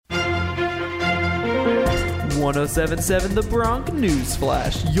1077 The Bronc News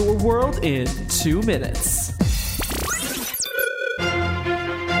Flash, your world in 2 minutes.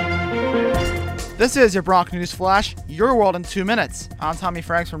 This is your Bronc News Flash, your world in 2 minutes. I'm Tommy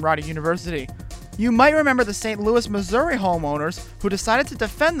Franks from Rider University. You might remember the St. Louis, Missouri homeowners who decided to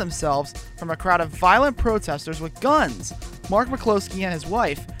defend themselves from a crowd of violent protesters with guns. Mark McCloskey and his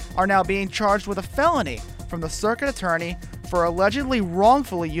wife are now being charged with a felony from the circuit attorney for allegedly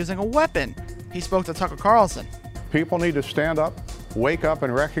wrongfully using a weapon. He spoke to Tucker Carlson. People need to stand up, wake up,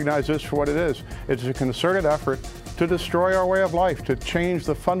 and recognize this for what it is. It's a concerted effort to destroy our way of life, to change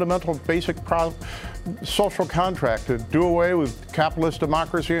the fundamental basic social contract, to do away with capitalist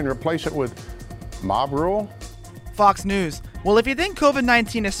democracy and replace it with mob rule. Fox News. Well, if you think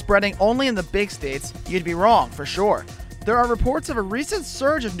COVID-19 is spreading only in the big states, you'd be wrong, for sure. There are reports of a recent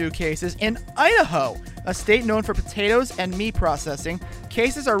surge of new cases in Idaho, a state known for potatoes and meat processing.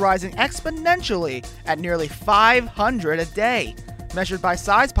 Cases are rising exponentially at nearly 500 a day. Measured by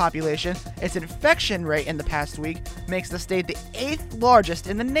size population, its infection rate in the past week makes the state the 8th largest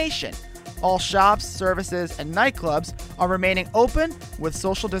in the nation. All shops, services, and nightclubs are remaining open with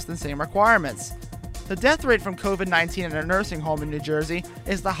social distancing requirements. The death rate from COVID-19 in a nursing home in New Jersey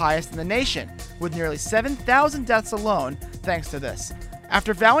is the highest in the nation, with nearly 7,000 deaths alone thanks to this.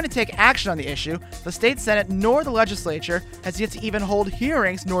 After vowing to take action on the issue, the state Senate nor the legislature has yet to even hold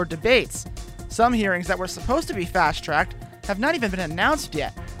hearings nor debates. Some hearings that were supposed to be fast-tracked have not even been announced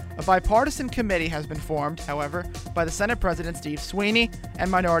yet. A bipartisan committee has been formed, however, by the Senate President Steve Sweeney and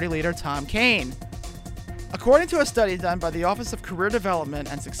Minority Leader Tom Kean. According to a study done by the Office of Career Development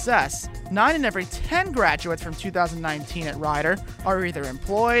and Success, 9 in every 10 graduates from 2019 at Rider are either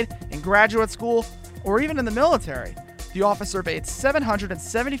employed, in graduate school, or even in the military. The office surveyed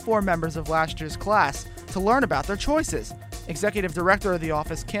 774 members of last year's class to learn about their choices. Executive Director of the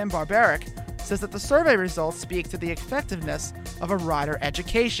office, Kim Barbaric, says that the survey results speak to the effectiveness of a Rider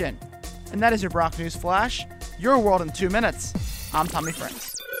education. And that is your Bronc News Flash, your world in 2 minutes. I'm Tommy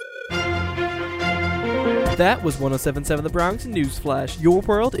Franks. That was 1077 The Bronx News Flash, your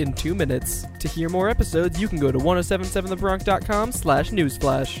world in 2 minutes. To hear more episodes, you can go to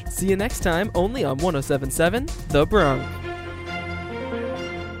 1077thebronx.com/newsflash. See you next time, only on 1077 The Bronx.